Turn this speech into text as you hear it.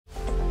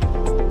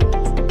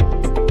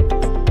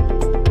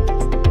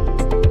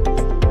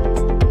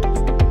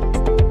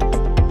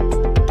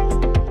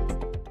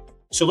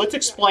So let's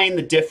explain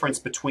the difference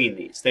between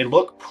these. They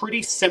look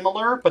pretty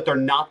similar, but they're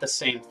not the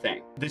same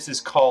thing. This is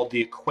called the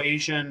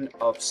equation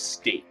of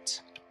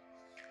state.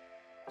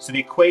 So the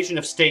equation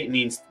of state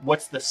means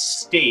what's the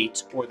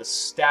state or the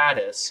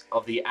status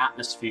of the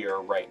atmosphere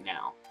right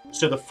now.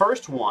 So the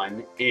first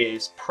one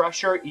is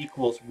pressure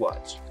equals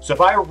what? So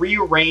if I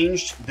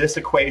rearranged this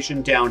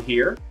equation down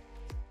here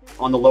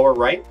on the lower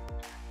right,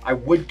 I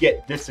would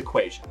get this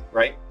equation,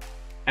 right?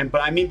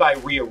 But I mean by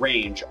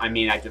rearrange, I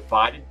mean I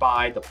divided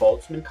by the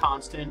Boltzmann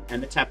constant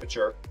and the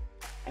temperature,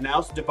 and I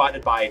also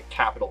divided by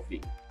capital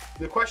V.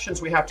 The questions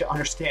we have to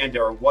understand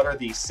are, what are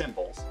these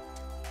symbols?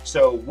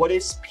 So what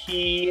is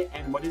P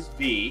and what is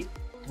V?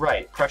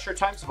 Right, pressure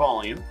times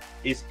volume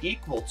is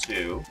equal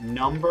to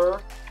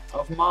number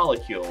of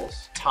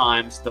molecules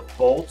times the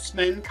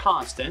Boltzmann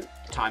constant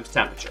times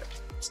temperature.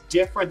 It's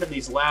different than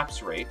these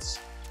lapse rates,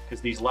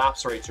 because these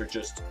lapse rates are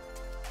just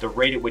the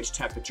rate at which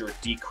temperature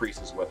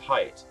decreases with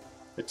height.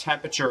 The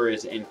temperature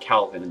is in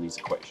Kelvin in these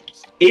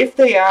equations. If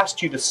they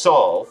asked you to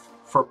solve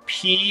for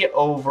P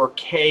over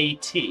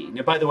KT,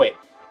 now by the way,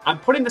 I'm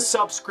putting the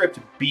subscript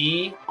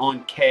B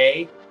on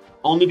K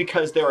only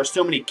because there are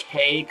so many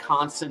K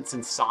constants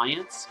in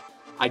science.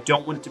 I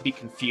don't want it to be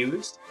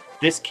confused.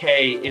 This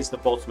K is the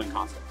Boltzmann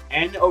constant.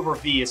 N over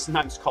V is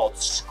sometimes called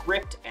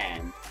script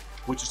N,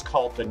 which is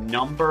called the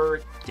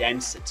number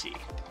density.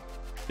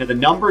 Now the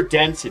number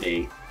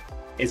density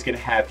is going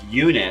to have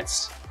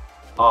units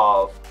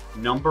of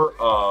number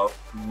of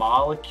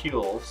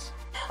molecules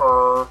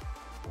per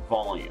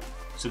volume.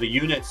 So the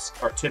units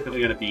are typically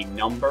going to be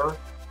number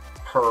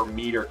per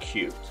meter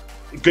cubed.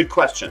 Good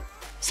question.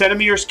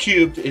 Centimeters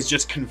cubed is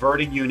just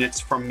converting units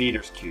from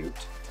meters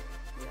cubed.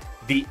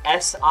 The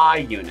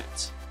SI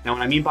unit. Now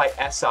when I mean by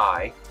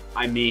SI,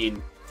 I mean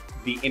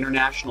the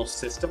international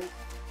system.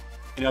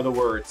 In other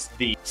words,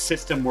 the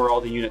system where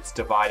all the units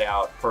divide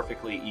out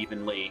perfectly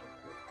evenly,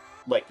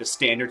 like the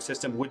standard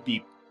system would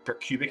be per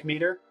cubic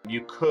meter.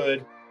 You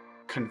could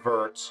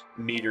convert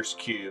meters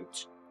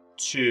cubed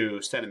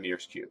to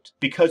centimeters cubed.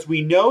 Because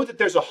we know that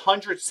there's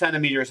 100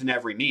 centimeters in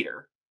every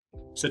meter,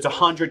 so it's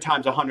 100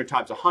 times 100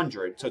 times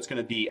 100, so it's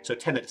going to be, so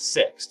 10 to the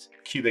 6th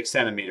cubic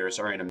centimeters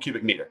are in a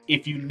cubic meter.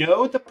 If you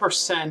know the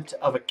percent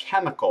of a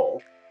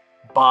chemical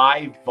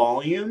by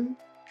volume,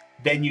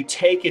 then you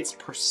take its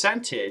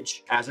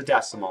percentage as a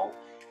decimal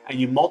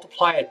and you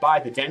multiply it by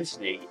the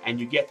density and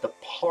you get the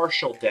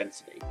partial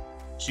density.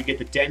 So you get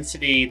the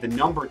density, the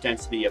number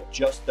density of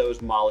just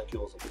those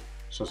molecules.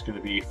 So it's going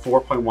to be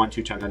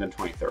 4.12 times 10 to the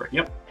 23rd.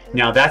 Yep.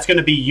 Now that's going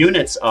to be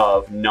units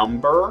of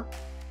number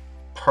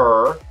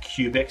per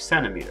cubic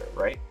centimeter,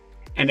 right?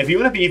 And if you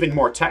want to be even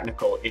more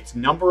technical, it's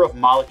number of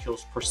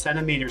molecules per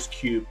centimeters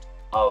cubed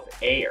of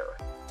air.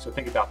 So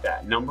think about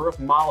that. Number of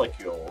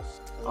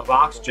molecules of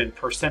oxygen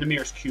per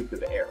centimeters cubed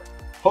of air.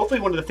 Hopefully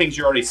one of the things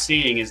you're already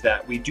seeing is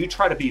that we do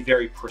try to be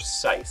very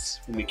precise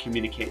when we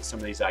communicate some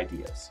of these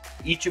ideas.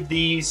 Each of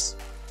these,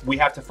 we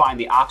have to find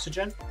the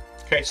oxygen.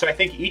 Okay, so I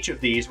think each of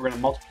these we're going to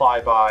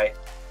multiply by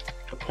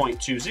the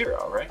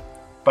 0.20, right?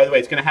 By the way,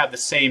 it's going to have the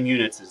same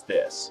units as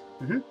this.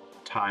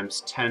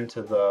 Times 10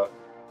 to the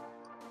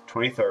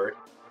 23rd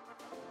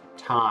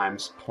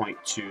times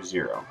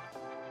 0.20.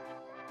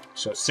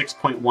 So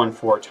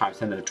 6.14 times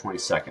 10 to the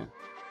 22nd.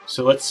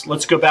 So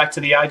let's go back to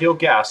the ideal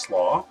gas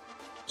law.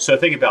 So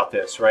think about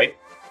this, right?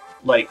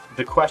 Like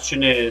the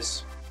question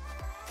is,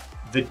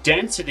 the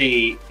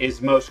density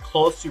is most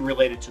closely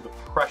related to the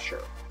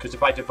pressure. Because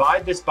if I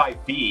divide this by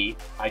V,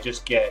 I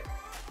just get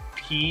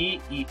P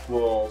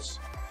equals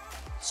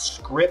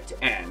script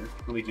N.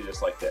 Let me do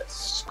this like this.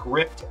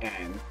 Script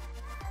N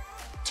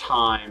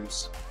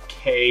times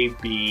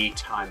KB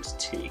times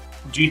T.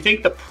 Do you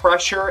think the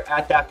pressure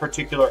at that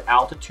particular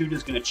altitude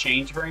is going to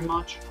change very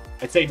much?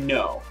 I'd say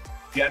no.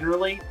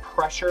 Generally,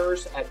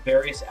 pressures at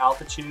various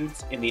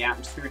altitudes in the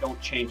atmosphere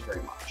don't change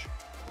very much.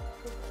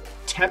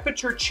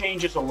 Temperature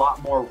changes a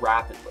lot more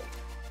rapidly.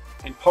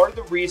 And part of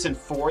the reason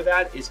for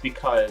that is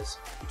because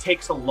it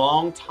takes a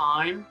long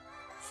time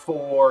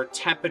for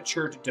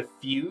temperature to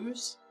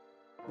diffuse,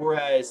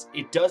 whereas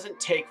it doesn't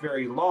take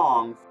very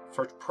long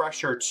for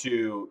pressure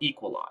to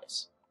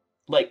equalize.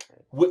 Like,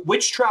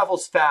 which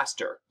travels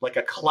faster? Like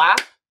a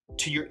clap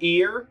to your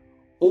ear,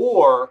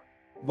 or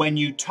when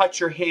you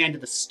touch your hand to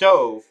the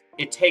stove,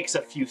 it takes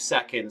a few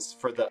seconds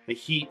for the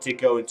heat to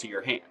go into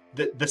your hand.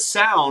 The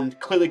sound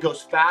clearly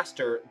goes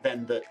faster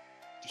than the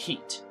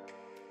heat.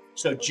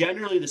 So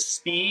generally the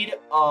speed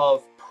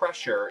of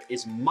pressure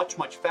is much,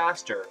 much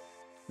faster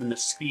than the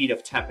speed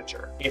of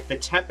temperature. If the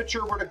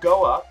temperature were to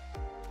go up,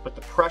 but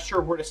the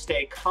pressure were to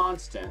stay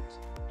constant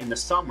in the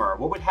summer,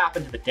 what would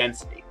happen to the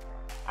density?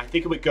 I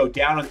think it would go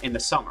down in the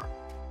summer.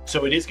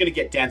 So it is going to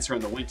get denser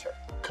in the winter,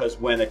 because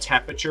when the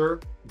temperature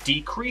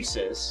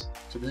decreases,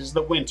 so this is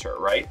the winter,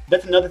 right?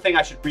 That's another thing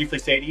I should briefly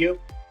say to you.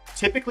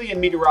 Typically in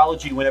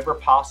meteorology, whenever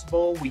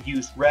possible, we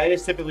use red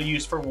is typically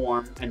used for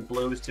warm and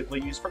blue is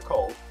typically used for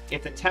cold.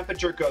 If the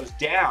temperature goes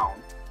down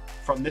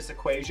from this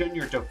equation,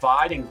 you're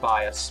dividing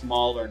by a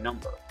smaller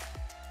number.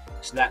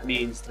 So that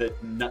means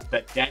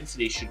that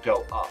density should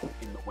go up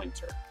in the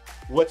winter.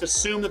 let's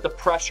assume that the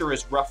pressure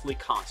is roughly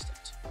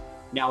constant.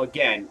 Now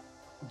again,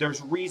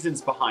 there's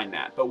reasons behind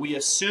that, but we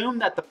assume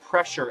that the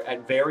pressure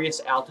at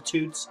various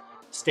altitudes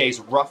stays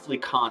roughly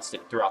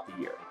constant throughout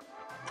the year.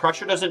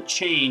 Pressure doesn't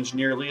change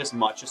nearly as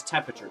much as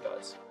temperature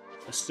does.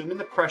 Assuming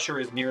the pressure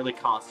is nearly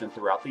constant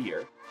throughout the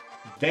year,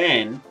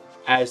 then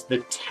as the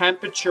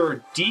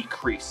temperature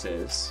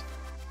decreases,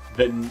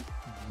 the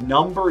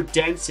number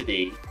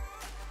density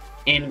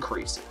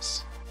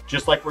increases,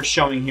 just like we're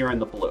showing here in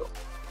the blue.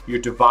 You're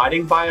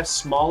dividing by a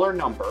smaller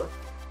number,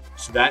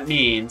 so that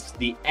means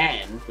the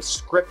n, the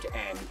script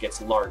n,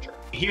 gets larger.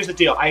 Here's the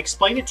deal. I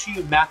explained it to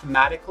you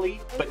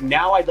mathematically, but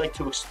now I'd like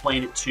to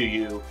explain it to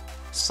you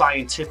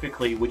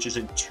scientifically, which is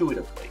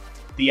intuitively.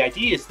 The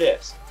idea is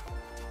this.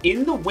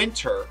 In the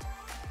winter,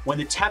 when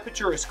the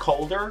temperature is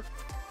colder,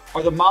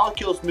 are the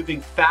molecules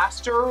moving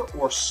faster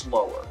or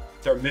slower?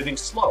 They're moving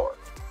slower.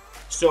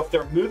 So if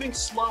they're moving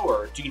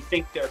slower, do you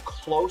think they're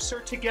closer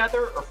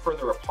together or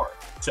further apart?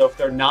 So if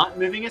they're not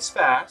moving as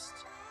fast,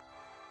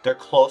 they're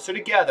closer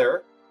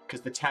together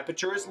because the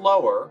temperature is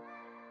lower.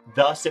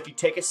 Thus, if you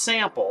take a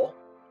sample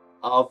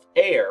of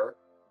air,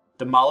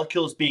 the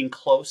molecules being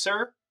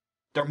closer,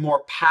 they're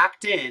more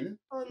packed in,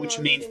 which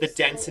means the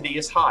density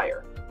is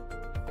higher.